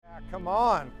Come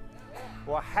on.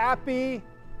 Well, happy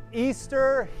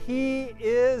Easter. He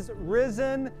is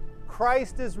risen.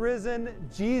 Christ is risen.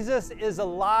 Jesus is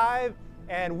alive.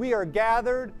 And we are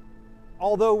gathered.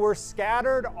 Although we're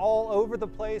scattered all over the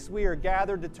place, we are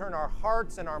gathered to turn our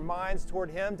hearts and our minds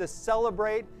toward Him, to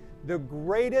celebrate the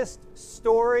greatest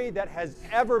story that has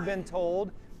ever been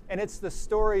told. And it's the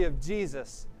story of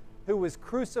Jesus, who was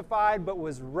crucified but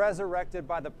was resurrected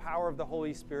by the power of the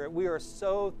Holy Spirit. We are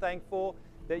so thankful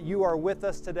that you are with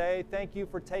us today. Thank you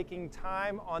for taking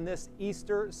time on this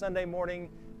Easter Sunday morning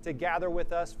to gather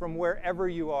with us from wherever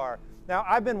you are. Now,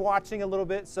 I've been watching a little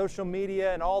bit social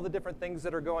media and all the different things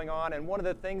that are going on, and one of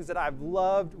the things that I've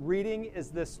loved reading is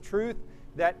this truth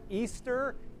that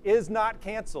Easter is not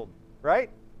canceled, right?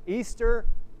 Easter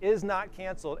is not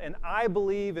canceled, and I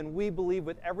believe, and we believe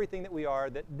with everything that we are,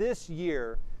 that this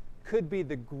year could be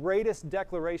the greatest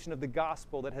declaration of the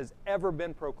gospel that has ever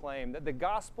been proclaimed, that the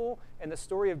gospel and the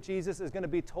story of Jesus is going to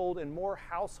be told in more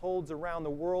households around the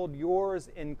world, yours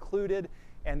included,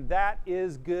 and that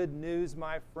is good news,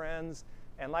 my friends.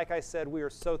 And like I said, we are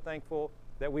so thankful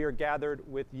that we are gathered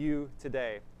with you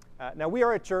today. Now, we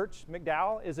are a church.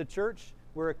 McDowell is a church.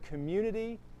 We're a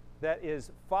community that is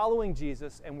following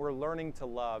Jesus, and we're learning to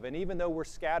love. And even though we're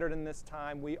scattered in this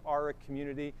time, we are a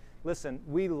community. Listen,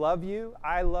 we love you.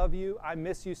 I love you. I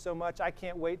miss you so much. I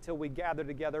can't wait till we gather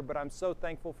together, but I'm so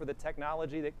thankful for the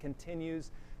technology that continues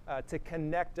to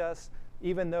connect us.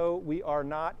 Even though we are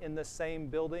not in the same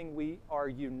building, we are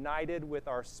united with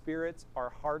our spirits, our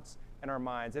hearts, and our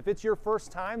minds. If it's your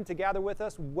first time to gather with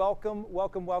us, welcome,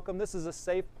 welcome, welcome. This is a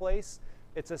safe place.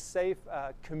 It's a safe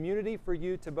community for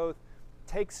you to both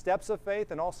take steps of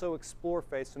faith and also explore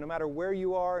faith. So no matter where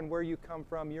you are and where you come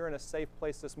from, you're in a safe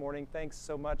place this morning. Thanks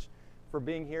so much for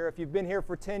being here. If you've been here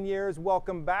for 10 years,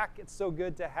 welcome back. It's so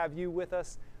good to have you with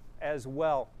us as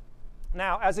well.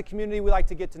 Now, as a community, we like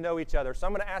to get to know each other. So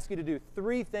I'm going to ask you to do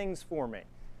 3 things for me.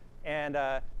 And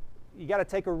you got to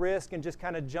take a risk and just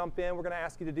kind of jump in. We're going to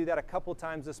ask you to do that a couple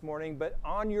times this morning. But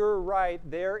on your right,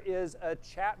 there is a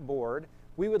chat board.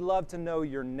 We would love to know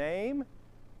your name,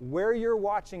 where you're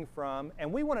watching from,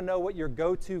 and we want to know what your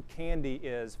go-to candy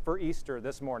is for Easter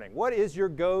this morning. What is your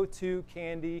go-to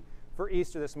candy for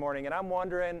Easter this morning? And I'm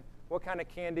wondering, what kind of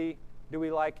candy do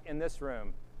we like in this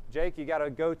room? Jake, you got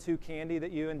a go-to candy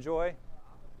that you enjoy?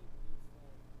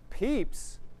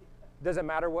 Peeps? Does it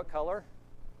matter what color?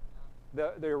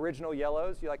 The original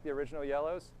yellows? You like the original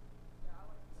yellows?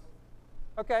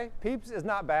 Okay, Peeps is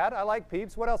not bad. I like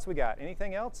Peeps. What else we got?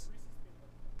 Anything else?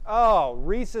 Oh,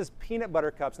 Reese's Peanut Butter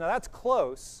Cups. Now that's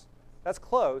close. That's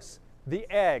close. The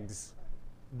eggs.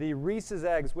 The Reese's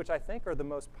eggs, which I think are the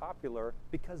most popular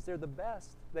because they're the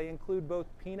best. They include both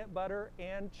peanut butter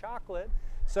and chocolate.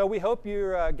 So we hope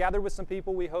you're gathered with some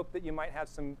people. We hope that you might have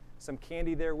some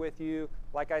candy there with you.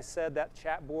 Like I said, that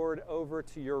chat board over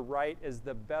to your right is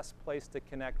the best place to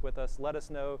connect with us. Let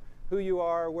us know who you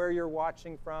are, where you're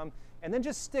watching from, and then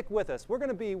just stick with us. We're going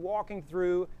to be walking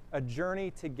through a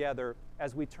journey together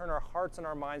as we turn our hearts and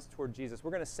our minds toward Jesus.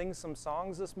 We're going to sing some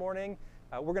songs this morning.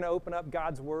 We're going to open up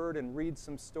God's Word and read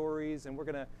some stories, and we're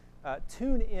going to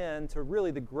tune in to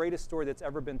really the greatest story that's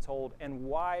ever been told and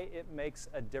why it makes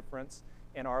a difference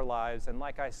in our lives. And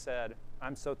like I said,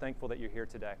 I'm so thankful that you're here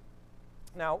today.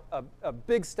 Now, a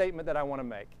big statement that I want to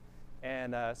make,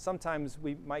 and sometimes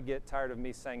we might get tired of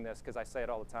me saying this because I say it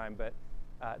all the time, but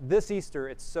this Easter,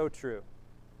 it's so true.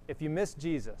 If you miss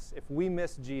Jesus, if we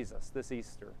miss Jesus this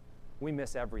Easter, we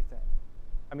miss everything.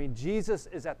 I mean, Jesus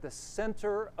is at the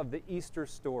center of the Easter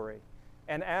story.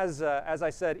 And as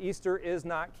I said, Easter is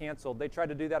not canceled. They tried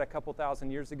to do that a couple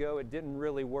thousand years ago. It didn't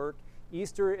really work.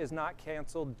 Easter is not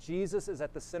canceled. Jesus is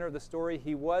at the center of the story.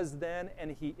 He was then,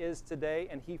 and He is today,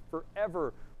 and He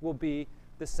forever will be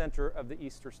the center of the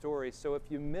Easter story. So if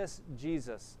you miss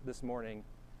Jesus this morning,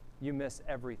 you miss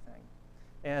everything.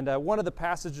 And one of the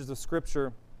passages of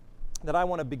Scripture that I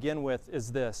want to begin with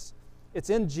is this. It's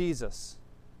in Jesus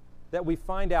that we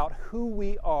find out who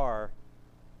we are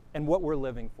and what we're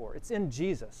living for. It's in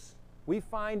Jesus. We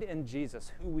find in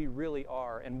Jesus who we really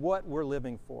are and what we're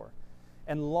living for.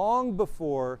 And long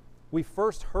before we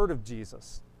first heard of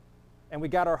Jesus and we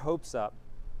got our hopes up,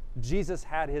 Jesus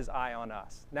had His eye on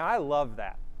us. Now, I love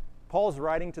that. Paul's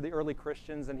writing to the early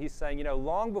Christians, and he's saying,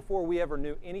 long before we ever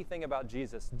knew anything about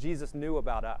Jesus, Jesus knew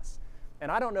about us.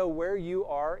 And I don't know where you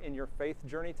are in your faith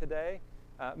journey today.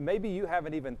 Maybe you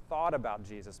haven't even thought about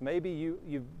Jesus. Maybe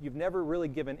you've never really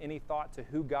given any thought to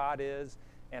who God is.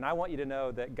 And I want you to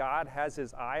know that God has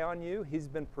His eye on you. He's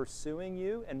been pursuing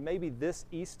you. And maybe this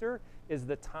Easter is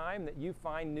the time that you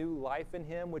find new life in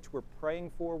Him, which we're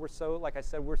praying for. Like I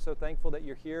said, we're so thankful that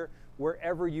you're here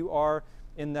wherever you are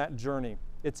in that journey.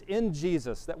 It's in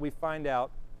Jesus that we find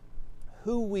out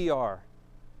who we are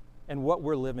and what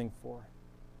we're living for.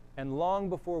 And long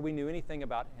before we knew anything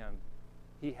about him,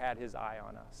 he had his eye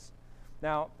on us.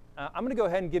 Now, I'm going to go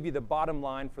ahead and give you the bottom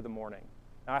line for the morning.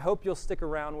 Now, I hope you'll stick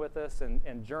around with us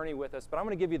and journey with us, but I'm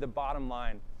going to give you the bottom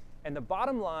line. And the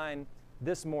bottom line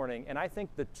this morning, and I think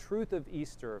the truth of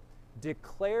Easter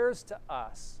declares to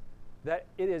us that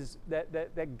it is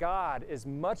that God is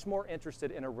much more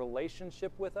interested in a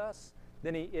relationship with us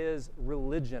than he is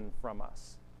religion from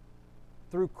us.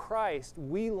 Through Christ,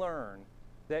 we learn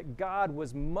that God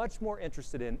was much more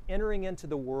interested in entering into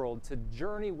the world to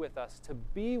journey with us, to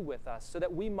be with us, so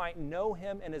that we might know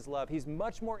him and his love. He's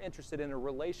much more interested in a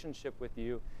relationship with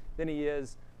you than he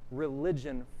is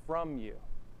religion from you.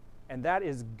 And that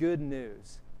is good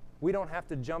news. We don't have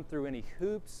to jump through any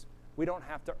hoops. We don't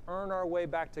have to earn our way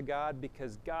back to God,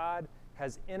 because God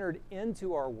has entered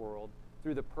into our world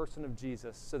through the person of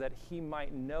Jesus so that he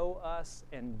might know us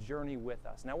and journey with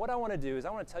us. Now, what I want to do is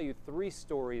I want to tell you 3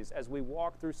 stories as we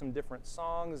walk through some different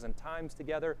songs and times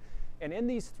together. And in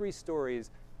these 3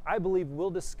 stories, I believe we'll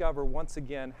discover once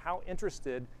again how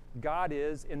interested God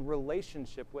is in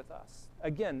relationship with us.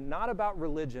 Again, not about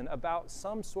religion, about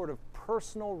some sort of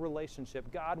personal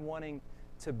relationship, God wanting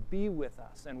to be with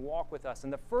us and walk with us.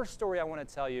 And the first story I want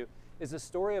to tell you is the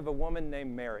story of a woman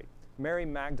named Mary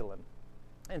Magdalene.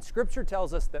 And Scripture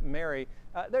tells us that Mary,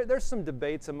 there's some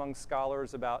debates among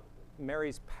scholars about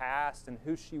Mary's past and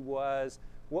who she was.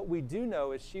 What we do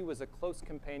know is she was a close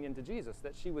companion to Jesus,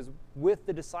 that she was with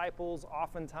the disciples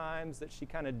oftentimes, that she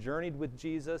kind of journeyed with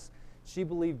Jesus. She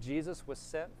believed Jesus was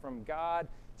sent from God.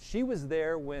 She was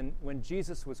there when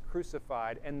Jesus was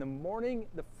crucified. And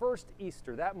the first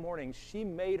Easter, that morning, she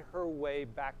made her way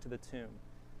back to the tomb.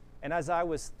 And as I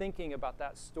was thinking about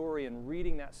that story and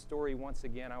reading that story once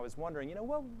again, I was wondering,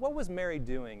 what was Mary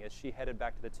doing as she headed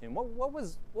back to the tomb? What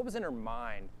was in her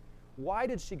mind? Why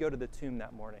did she go to the tomb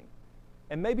that morning?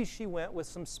 And maybe she went with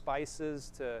some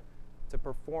spices to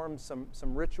perform some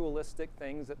ritualistic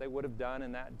things that they would have done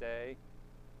in that day.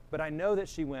 But I know that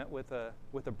she went with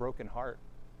a broken heart.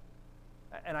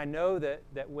 And I know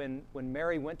that when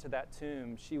Mary went to that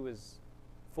tomb, she was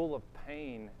full of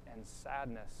pain and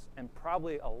sadness and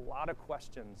probably a lot of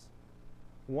questions,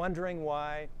 wondering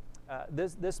why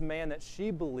this man that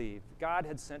she believed God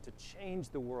had sent to change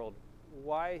the world,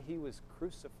 why he was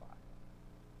crucified.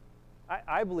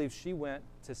 I believe she went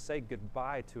to say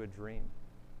goodbye to a dream.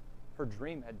 Her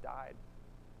dream had died.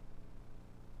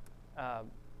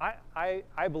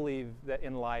 I believe that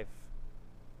in life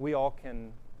we all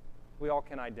can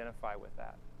identify with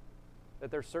that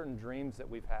there's certain dreams that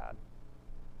we've had,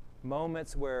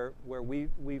 moments where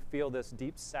we feel this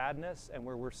deep sadness and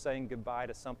where we're saying goodbye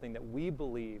to something that we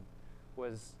believed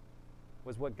was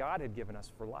what God had given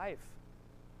us for life.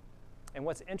 And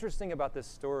what's interesting about this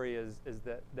story is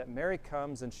that Mary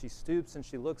comes and she stoops and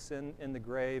she looks in the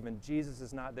grave, and Jesus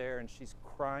is not there, and she's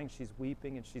crying, she's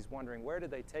weeping, and she's wondering, where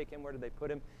did they take him? Where did they put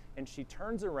him? And she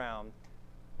turns around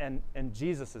and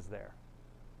Jesus is there.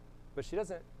 But she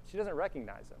doesn't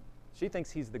recognize him. She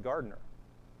thinks he's the gardener.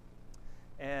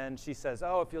 And she says,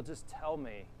 oh, if you'll just tell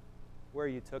me where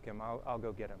you took him, I'll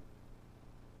go get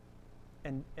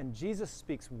him. And Jesus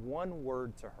speaks one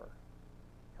word to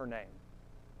her name,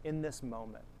 in this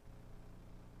moment.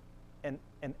 And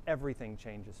everything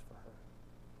changes for her.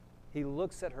 He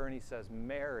looks at her and he says,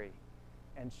 Mary.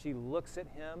 And she looks at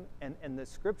him, and the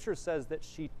Scripture says that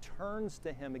she turns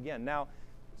to him again. Now,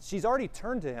 she's already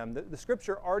turned to him. The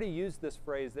Scripture already used this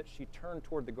phrase that she turned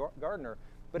toward the gardener.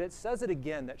 But it says it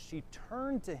again, that she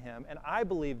turned to him, and I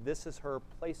believe this is her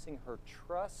placing her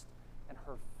trust and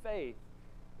her faith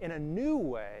in a new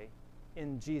way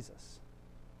in Jesus.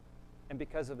 And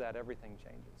because of that, everything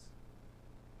changes.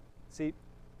 See,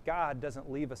 God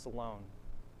doesn't leave us alone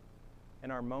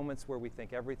in our moments where we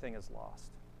think everything is lost.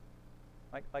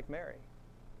 Like Mary.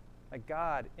 Like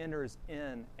God enters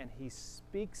in and he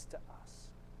speaks to us.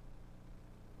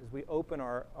 As we open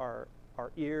our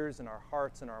ears and our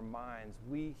hearts and our minds,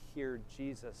 we hear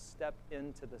Jesus step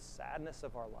into the sadness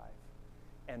of our life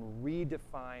and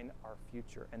redefine our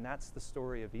future. And that's the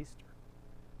story of Easter.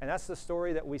 And that's the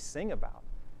story that we sing about.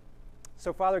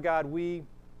 So, Father God,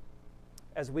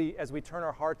 as we turn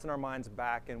our hearts and our minds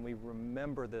back and we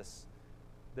remember this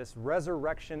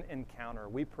resurrection encounter,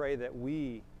 we pray that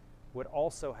we would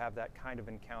also have that kind of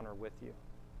encounter with you.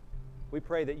 We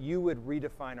pray that you would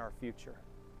redefine our future.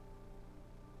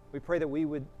 We pray that we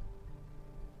would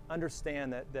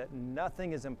understand that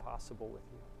nothing is impossible with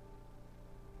you.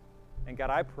 And God,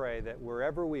 I pray that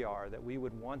wherever we are, that we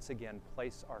would once again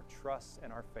place our trust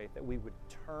and our faith, that we would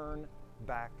turn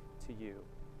back to you,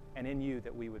 and in you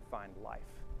that we would find life.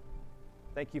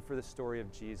 Thank you for the story of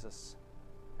Jesus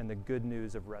and the good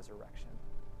news of resurrection.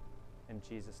 In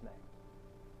Jesus' name.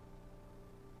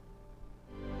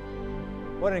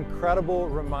 What an incredible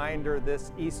reminder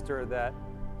this Easter that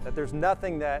there's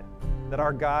nothing that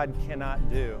our God cannot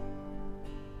do.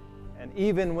 And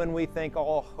even when we think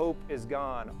all hope is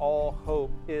gone, all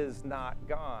hope is not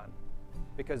gone,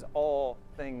 because all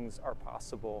things are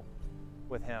possible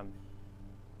with Him.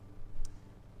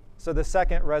 So the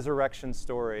second resurrection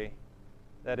story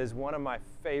that is one of my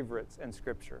favorites in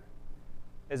Scripture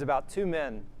is about two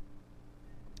men.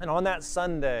 And on that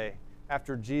Sunday,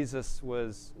 after Jesus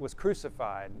was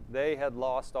crucified, they had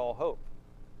lost all hope.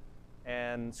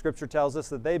 And Scripture tells us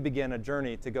that they began a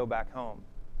journey to go back home.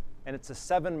 And it's a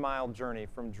 7-mile journey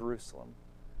from Jerusalem.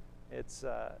 It's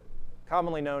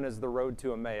commonly known as the road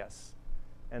to Emmaus.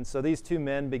 And so these two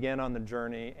men begin on the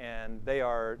journey, and they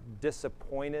are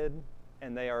disappointed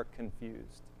and they are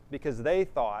confused because they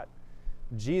thought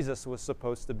Jesus was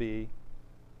supposed to be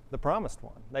the promised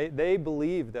one. They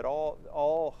believed that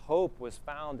all hope was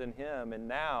found in Him, and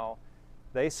now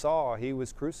they saw He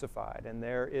was crucified, and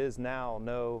there is now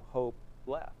no hope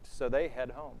left. So they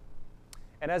head home.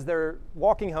 And as they're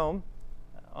walking home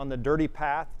on the dirty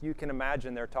path, you can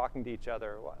imagine they're talking to each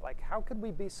other. Like, how could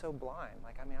we be so blind?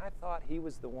 Like, I thought He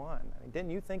was the one.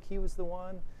 Didn't you think He was the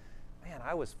one? Man,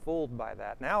 I was fooled by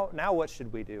that. Now what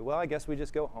should we do? Well, I guess we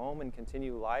just go home and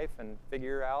continue life and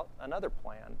figure out another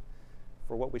plan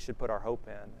for what we should put our hope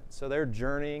in. So they're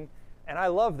journeying. And I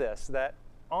love this, that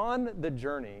on the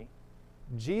journey,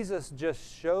 Jesus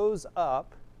just shows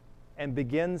up and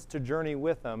begins to journey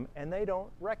with them, and they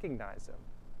don't recognize Him.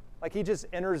 Like, He just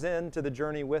enters into the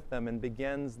journey with them and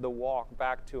begins the walk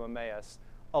back to Emmaus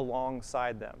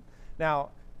alongside them. Now,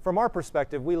 from our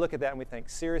perspective, we look at that and we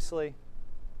think, seriously?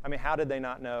 How did they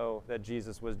not know that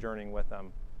Jesus was journeying with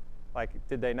them? Like,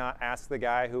 did they not ask the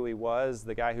guy who He was,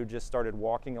 the guy who just started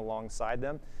walking alongside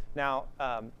them? Now,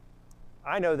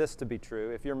 I know this to be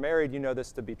true. If you're married, you know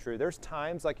this to be true. There's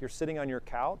times like you're sitting on your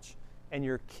couch and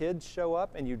your kids show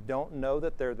up and you don't know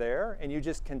that they're there, and you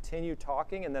just continue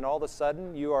talking, and then all of a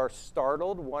sudden you are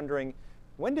startled, wondering,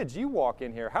 when did you walk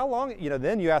in here? How long,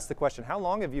 then you ask the question, how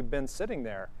long have you been sitting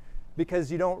there?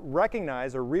 Because you don't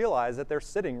recognize or realize that they're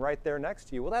sitting right there next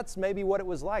to you. Well, that's maybe what it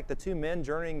was like. The two men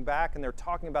journeying back, and they're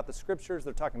talking about the Scriptures,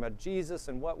 they're talking about Jesus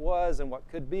and what was and what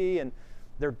could be, and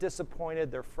they're disappointed,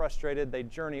 they're frustrated. They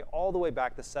journey all the way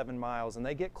back the 7 miles, and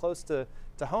they get close to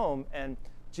home, and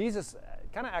Jesus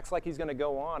kind of acts like He's going to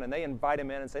go on, and they invite Him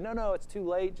in and say, no, it's too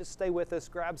late, just stay with us,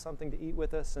 grab something to eat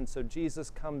with us. And so Jesus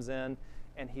comes in,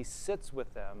 and He sits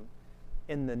with them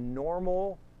in the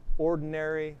normal,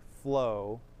 ordinary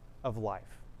flow of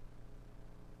life.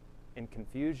 In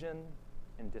confusion,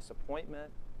 in disappointment,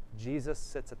 Jesus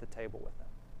sits at the table with them.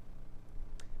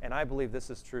 And I believe this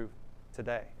is true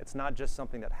today. It's not just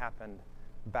something that happened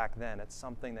back then. It's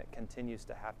something that continues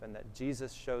to happen, that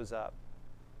Jesus shows up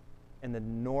in the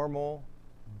normal,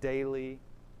 daily,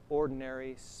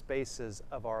 ordinary spaces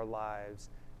of our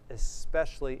lives,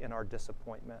 especially in our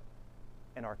disappointment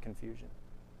and our confusion.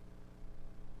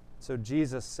 So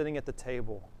Jesus sitting at the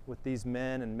table with these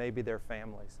men and maybe their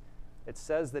families, it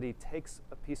says that He takes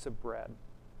a piece of bread,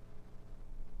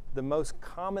 the most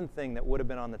common thing that would have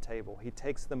been on the table. He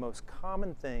takes the most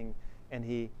common thing and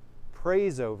He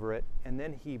prays over it, and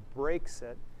then He breaks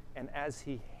it, and as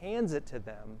He hands it to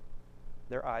them,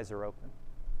 their eyes are open.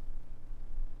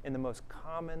 In the most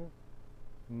common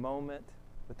moment,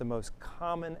 with the most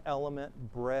common element,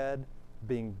 bread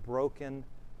being broken,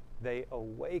 they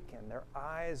awaken. Their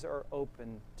eyes are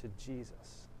open to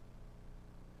Jesus.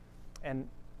 And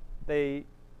they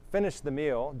finish the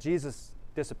meal. Jesus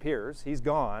disappears. He's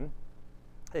gone.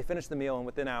 They finish the meal, and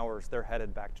within hours, they're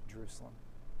headed back to Jerusalem.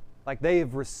 Like, they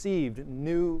have received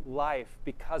new life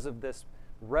because of this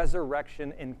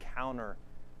resurrection encounter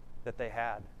that they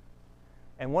had.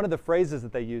 And one of the phrases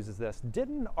that they use is this: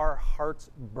 didn't our hearts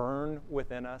burn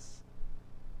within us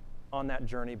on that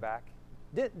journey back?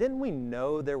 Didn't we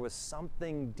know there was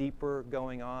something deeper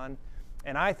going on?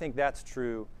 And I think that's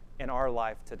true in our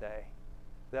life today.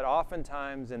 That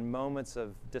oftentimes in moments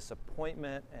of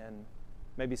disappointment and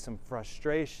maybe some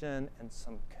frustration and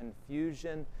some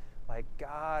confusion, like,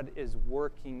 God is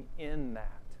working in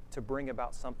that to bring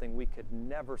about something we could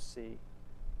never see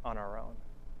on our own.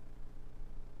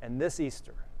 And this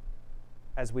Easter,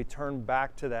 as we turn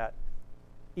back to that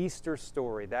Easter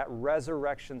story, that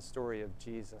resurrection story of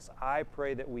Jesus, I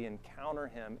pray that we encounter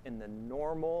Him in the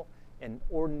normal and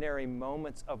ordinary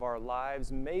moments of our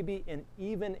lives, maybe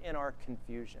even in our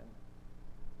confusion.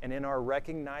 And in our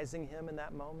recognizing Him in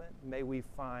that moment, may we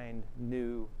find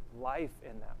new life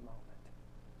in that moment.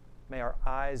 May our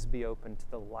eyes be open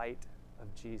to the light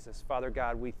of Jesus. Father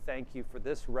God, we thank you for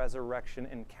this resurrection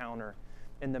encounter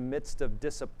in the midst of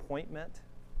disappointment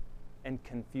and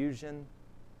confusion.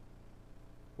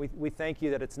 We thank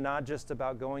you that it's not just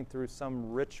about going through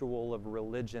some ritual of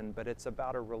religion, but it's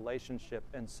about a relationship.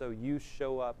 And so you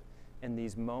show up in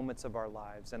these moments of our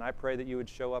lives. And I pray that you would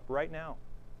show up right now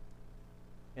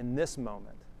in this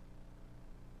moment,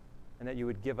 and that you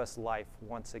would give us life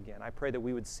once again. I pray that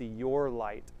we would see your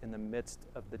light in the midst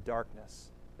of the darkness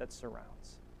that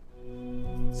surrounds.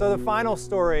 So the final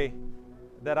story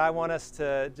that I want us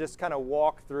to just kind of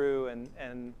walk through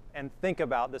and think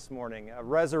about this morning, a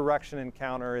resurrection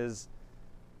encounter, is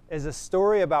a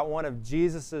story about one of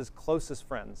Jesus's closest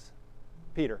friends,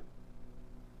 Peter.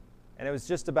 And it was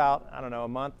just about, I don't know, a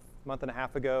month and a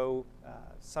half ago,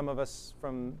 some of us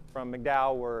from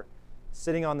McDowell were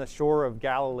sitting on the shore of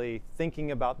Galilee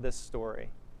thinking about this story.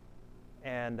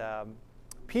 And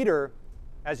Peter,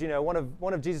 as you know,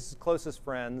 one of Jesus' closest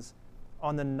friends,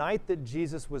 on the night that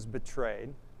Jesus was betrayed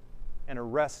and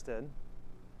arrested,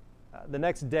 the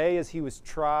next day as he was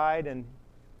tried and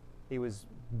he was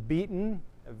beaten,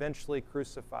 eventually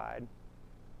crucified,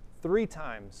 three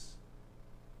times,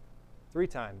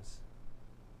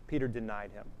 Peter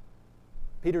denied him.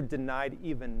 Peter denied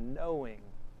even knowing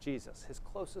Jesus, his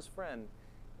closest friend.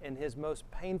 In his most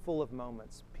painful of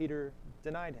moments, Peter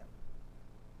denied him.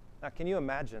 Now, can you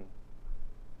imagine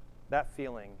that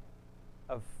feeling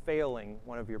of failing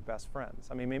one of your best friends?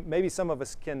 I mean, maybe some of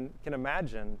us can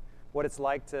imagine what it's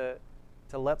like to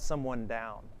let someone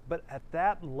down. But at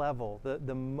that level,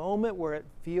 the moment where it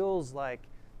feels like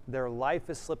their life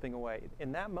is slipping away,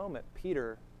 in that moment,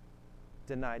 Peter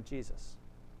denied Jesus.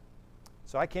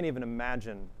 So I can't even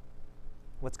imagine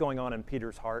what's going on in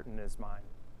Peter's heart and his mind.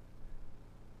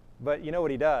 But you know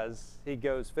what he does? He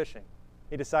goes fishing.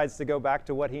 He decides to go back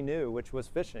to what he knew, which was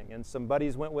fishing. And some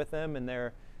buddies went with him, and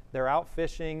they're out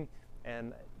fishing, and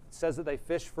it says that they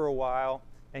fish for a while.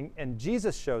 And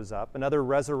Jesus shows up, another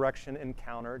resurrection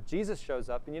encounter. Jesus shows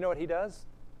up, and you know what he does?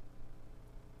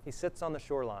 He sits on the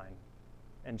shoreline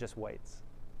and just waits.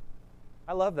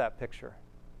 I love that picture.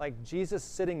 Like Jesus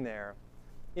sitting there,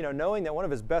 you know, knowing that one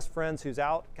of his best friends who's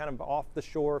out kind of off the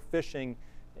shore fishing,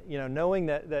 you know, knowing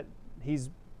that he's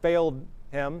failed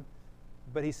him,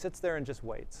 but he sits there and just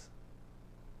waits.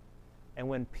 And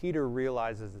when Peter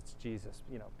realizes it's Jesus,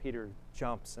 you know, Peter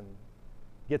jumps and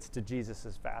gets to Jesus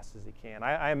as fast as he can.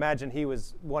 I imagine he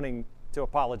was wanting to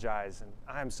apologize, and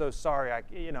I'm so sorry,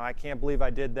 I can't believe I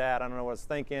did that. I don't know what I was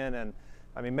thinking. And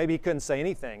I mean, maybe he couldn't say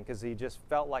anything because he just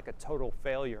felt like a total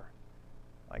failure,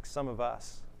 like some of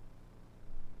us.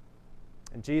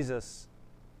 And Jesus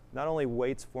not only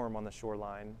waits for him on the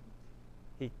shoreline,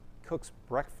 he cooks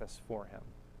breakfast for him.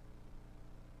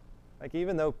 Like,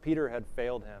 even though Peter had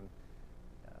failed him,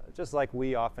 just like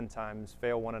we oftentimes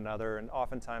fail one another and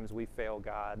oftentimes we fail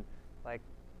God, like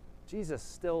Jesus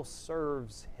still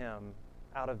serves him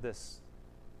out of this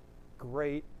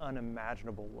great,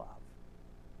 unimaginable love.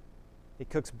 He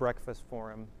cooks breakfast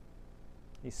for him.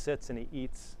 He sits and he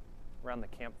eats around the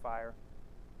campfire.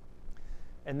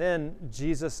 And then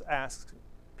Jesus asks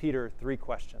Peter 3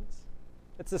 questions.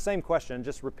 It's the same question,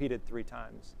 just repeated 3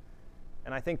 times.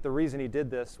 And I think the reason he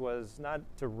did this was not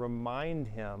to remind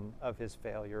him of his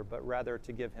failure, but rather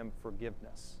to give him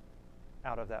forgiveness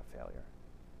out of that failure.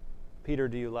 Peter,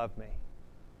 do you love me?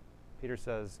 Peter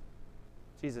says,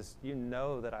 Jesus, you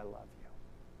know that I love you.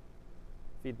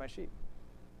 Feed my sheep.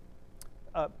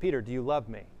 Peter, do you love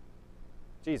me?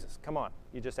 Jesus, come on.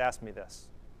 You just asked me this.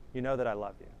 You know that I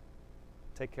love you.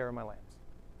 Take care of my lambs.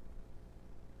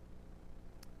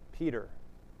 Peter,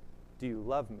 do you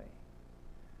love me?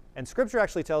 And Scripture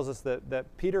actually tells us that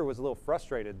Peter was a little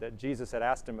frustrated that Jesus had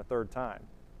asked him a 3rd time,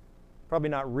 probably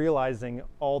not realizing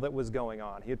all that was going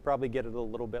on. He'd probably get it a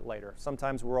little bit later.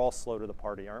 Sometimes we're all slow to the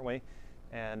party, aren't we?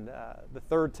 And the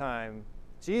 3rd time,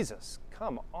 Jesus,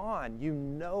 come on, you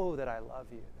know that I love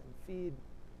you,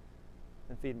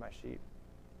 and feed my sheep.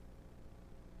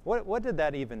 What did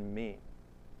that even mean?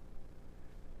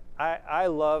 I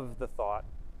love the thought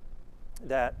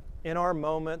that in our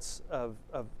moments of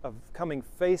coming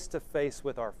face to face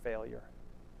with our failure,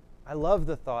 I love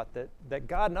the thought that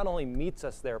God not only meets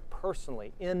us there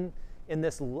personally in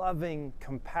this loving,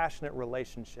 compassionate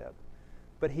relationship,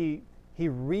 but he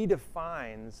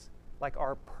redefines like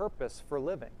our purpose for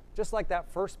living. Just like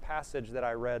that first passage that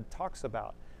I read talks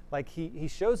about. Like he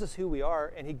shows us who we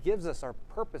are and he gives us our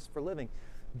purpose for living.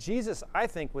 Jesus, I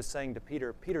think, was saying to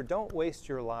Peter, don't waste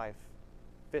your life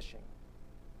fishing.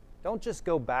 Don't just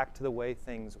go back to the way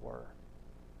things were,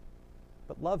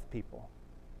 but love people.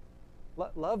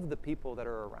 Love the people that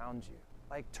are around you.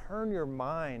 Like, turn your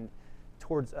mind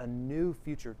towards a new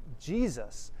future.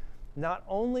 Jesus not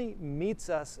only meets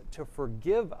us to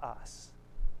forgive us,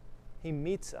 he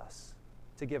meets us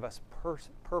to give us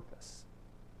purpose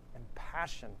and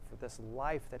passion for this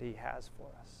life that he has for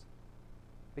us.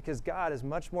 Because God is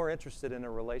much more interested in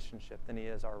a relationship than he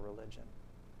is our religion.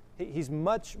 He's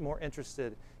much more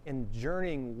interested in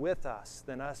journeying with us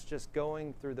than us just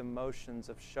going through the motions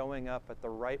of showing up at the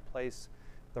right place,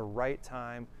 the right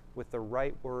time, with the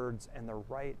right words and the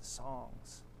right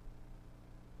songs.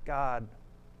 God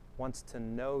wants to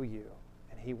know you,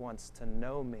 and he wants to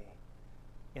know me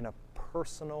in a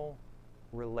personal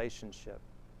relationship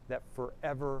that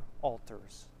forever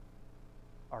alters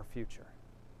our future.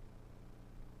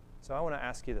 So I want to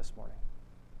ask you this morning,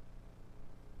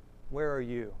 where are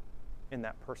you in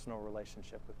that personal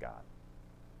relationship with God?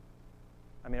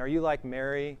 I mean, are you like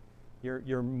Mary?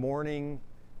 You're mourning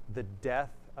the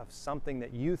death of something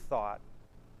that you thought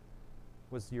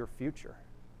was your future,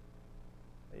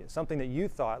 something that you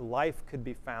thought life could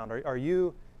be found. Are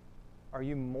you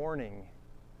mourning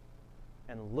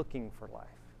and looking for life?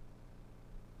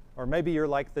 Or maybe you're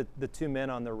like the two men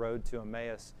on the road to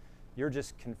Emmaus. You're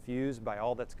just confused by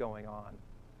all that's going on.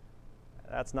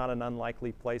 That's not an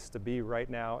unlikely place to be right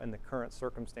now in the current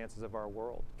circumstances of our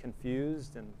world.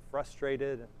 Confused and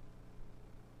frustrated, and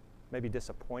maybe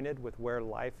disappointed with where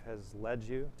life has led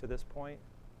you to this point.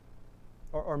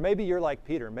 Or maybe you're like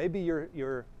Peter. Maybe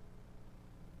you're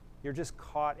just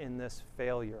caught in this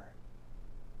failure,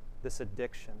 this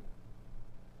addiction,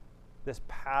 this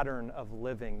pattern of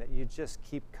living that you just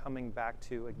keep coming back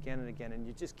to again and again, and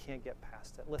you just can't get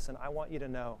past it. Listen, I want you to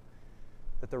know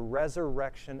that the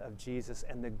resurrection of Jesus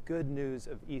and the good news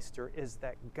of Easter is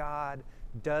that God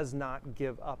does not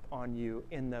give up on you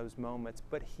in those moments,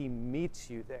 but he meets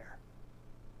you there.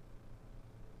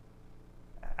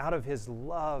 Out of his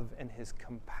love and his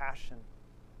compassion.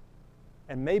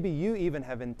 And maybe you even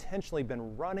have intentionally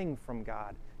been running from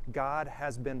God. God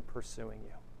has been pursuing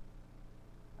you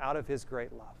out of his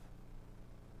great love.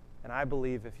 And I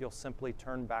believe if you'll simply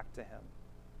turn back to him,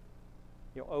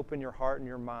 you'll open your heart and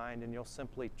your mind, and you'll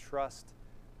simply trust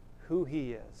who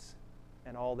he is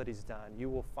and all that he's done, you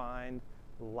will find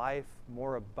life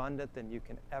more abundant than you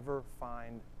can ever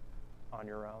find on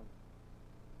your own.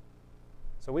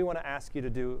 So we want to ask you to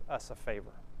do us a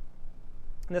favor.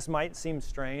 And this might seem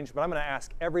strange, but I'm going to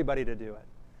ask everybody to do it.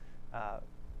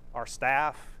 Our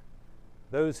staff,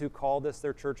 those who call this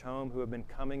their church home, who have been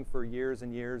coming for years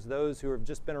and years, those who have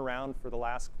just been around for the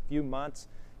last few months.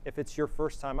 If it's your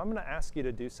first time, I'm going to ask you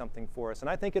to do something for us. And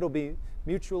I think it'll be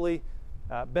mutually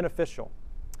beneficial.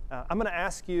 I'm going to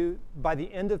ask you by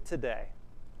the end of today,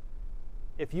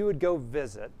 if you would go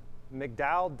visit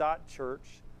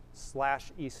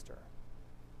mcdowell.church/Easter.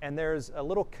 And there's a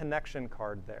little connection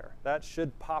card there. That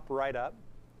should pop right up.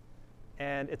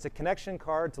 And it's a connection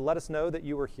card to let us know that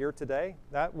you were here today.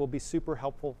 That will be super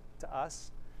helpful to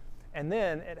us. And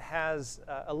then it has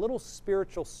a little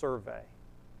spiritual survey.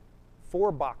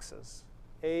 4 boxes,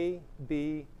 A,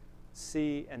 B,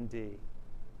 C, and D.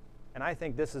 And I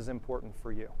think this is important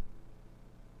for you.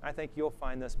 I think you'll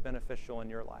find this beneficial in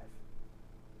your life.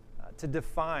 To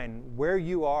define where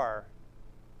you are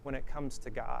when it comes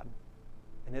to God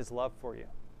and his love for you.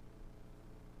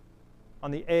 On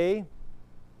the A,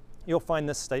 you'll find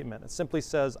this statement. It simply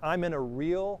says, I'm in a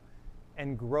real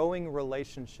and growing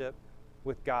relationship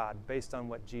with God based on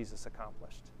what Jesus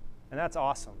accomplished. And that's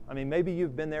awesome. I mean, maybe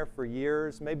you've been there for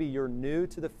years. Maybe you're new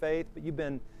to the faith, but you've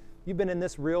been in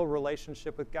this real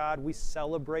relationship with God. We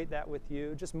celebrate that with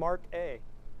you. Just mark A.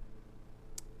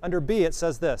 Under B, it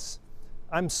says this,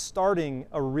 I'm starting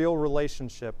a real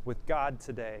relationship with God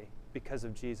today because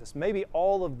of Jesus. Maybe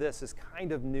all of this is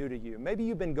kind of new to you. Maybe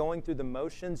you've been going through the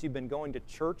motions. You've been going to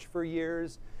church for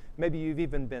years. Maybe you've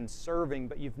even been serving,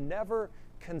 but you've never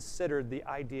considered the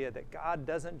idea that God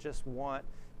doesn't just want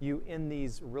you in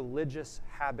these religious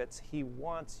habits. He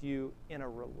wants you in a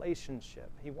relationship.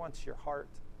 He wants your heart.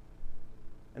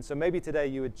 And so maybe today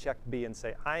you would check B and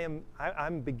say,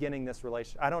 I'm beginning this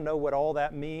relationship. I don't know what all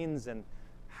that means and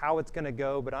how it's going to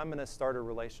go, but I'm going to start a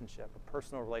relationship, a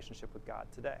personal relationship with God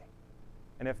today.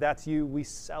 And if that's you, we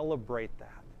celebrate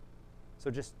that. So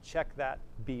just check that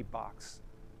B box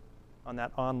on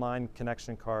that online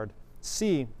connection card.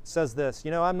 C says this,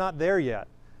 I'm not there yet.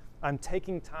 I'm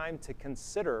taking time to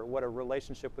consider what a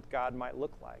relationship with God might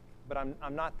look like, but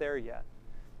I'm not there yet.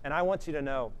 And I want you to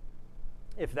know,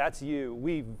 if that's you,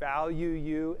 we value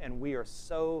you and we are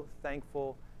so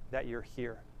thankful that you're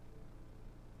here.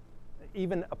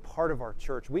 Even a part of our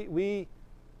church. We've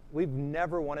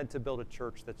never wanted to build a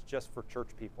church that's just for church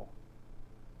people.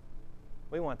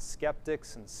 We want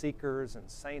skeptics and seekers and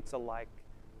saints alike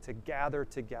to gather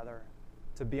together,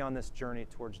 to be on this journey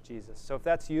towards Jesus. So if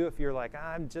that's you, if you're like,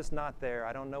 I'm just not there,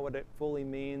 I don't know what it fully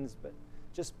means, but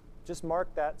just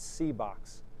mark that C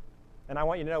box. And I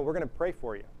want you to know we're going to pray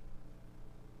for you.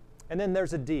 And then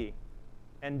there's a D.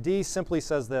 And D simply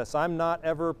says this: I'm not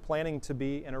ever planning to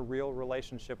be in a real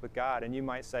relationship with God. And you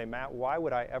might say, Matt, why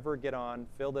would I ever get on,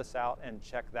 fill this out, and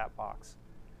check that box?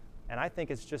 And I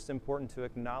think it's just important to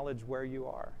acknowledge where you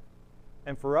are.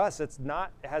 And for us, it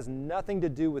has nothing to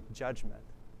do with judgment.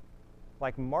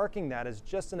 Like marking that is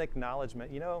just an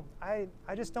acknowledgement. I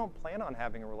just don't plan on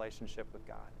having a relationship with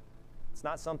God. It's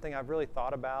not something I've really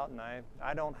thought about, and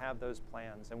I don't have those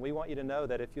plans. And we want you to know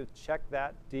that if you check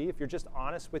that D, if you're just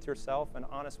honest with yourself and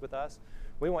honest with us,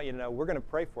 we want you to know we're going to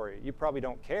pray for you. You probably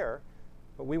don't care,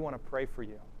 but we want to pray for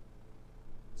you.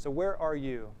 So where are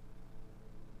you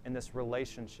in this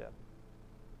relationship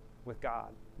with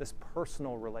God, this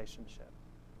personal relationship?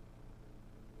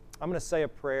 I'm going to say a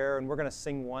prayer, and we're going to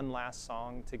sing one last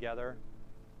song together.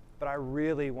 But I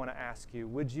really want to ask you,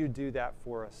 would you do that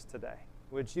for us today?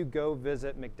 Would you go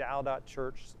visit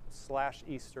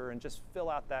mcdowell.church/Easter and just fill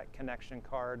out that connection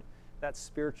card, that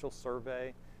spiritual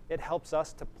survey? It helps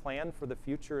us to plan for the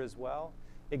future as well.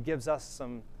 It gives us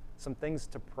some things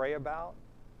to pray about.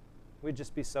 We'd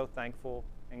just be so thankful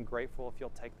and grateful if you'll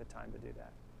take the time to do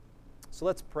that. So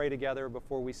let's pray together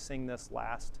before we sing this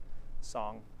last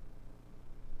song.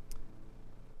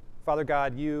 Father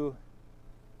God, you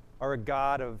are a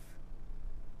God of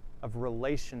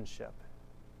relationship.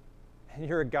 And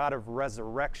you're a God of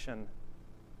resurrection.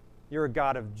 You're a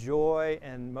God of joy.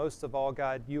 And most of all,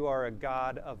 God, you are a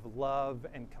God of love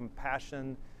and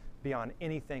compassion beyond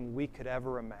anything we could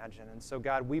ever imagine. And so,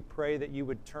 God, we pray that you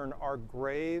would turn our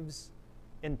graves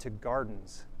into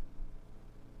gardens.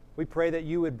 We pray that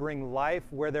you would bring life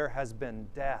where there has been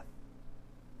death.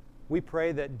 We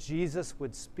pray that Jesus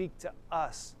would speak to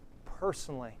us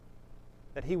personally,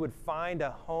 that he would find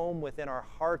a home within our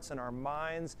hearts and our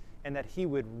minds, and that he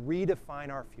would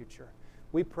redefine our future.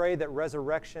 We pray that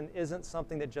resurrection isn't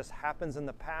something that just happens in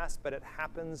the past, but it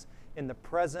happens in the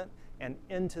present and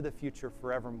into the future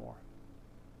forevermore.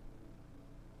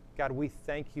 God, we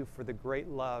thank you for the great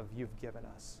love you've given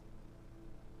us.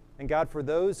 And God, for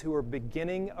those who are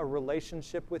beginning a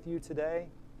relationship with you today,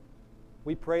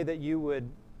 we pray that you would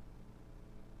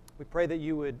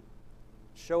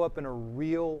show up in a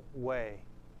real way,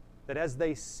 that as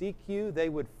they seek you, they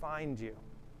would find you.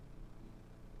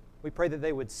 We pray that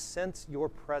they would sense your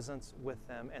presence with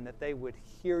them and that they would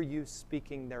hear you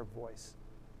speaking their voice,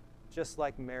 just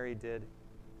like Mary did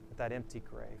at that empty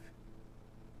grave.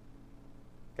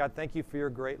 God, thank you for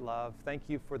your great love. Thank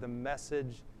you for the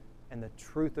message and the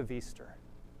truth of Easter.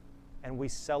 And we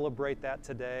celebrate that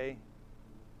today.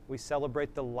 We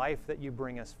celebrate the life that you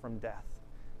bring us from death.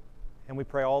 And we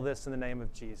pray all this in the name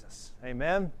of Jesus.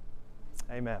 Amen.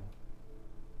 Amen.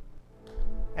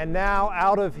 And now,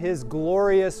 out of his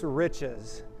glorious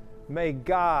riches, may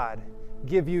God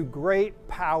give you great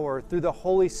power through the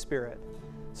Holy Spirit,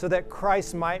 so that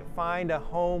Christ might find a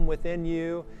home within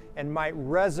you and might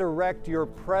resurrect your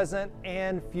present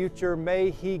and future. May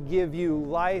he give you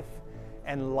life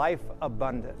and life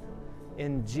abundant.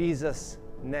 In Jesus'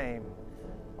 name.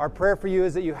 Our prayer for you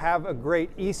is that you have a great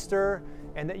Easter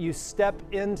and that you step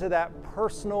into that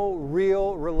personal,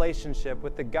 real relationship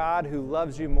with the God who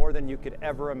loves you more than you could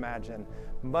ever imagine.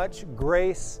 Much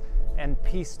grace and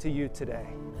peace to you today.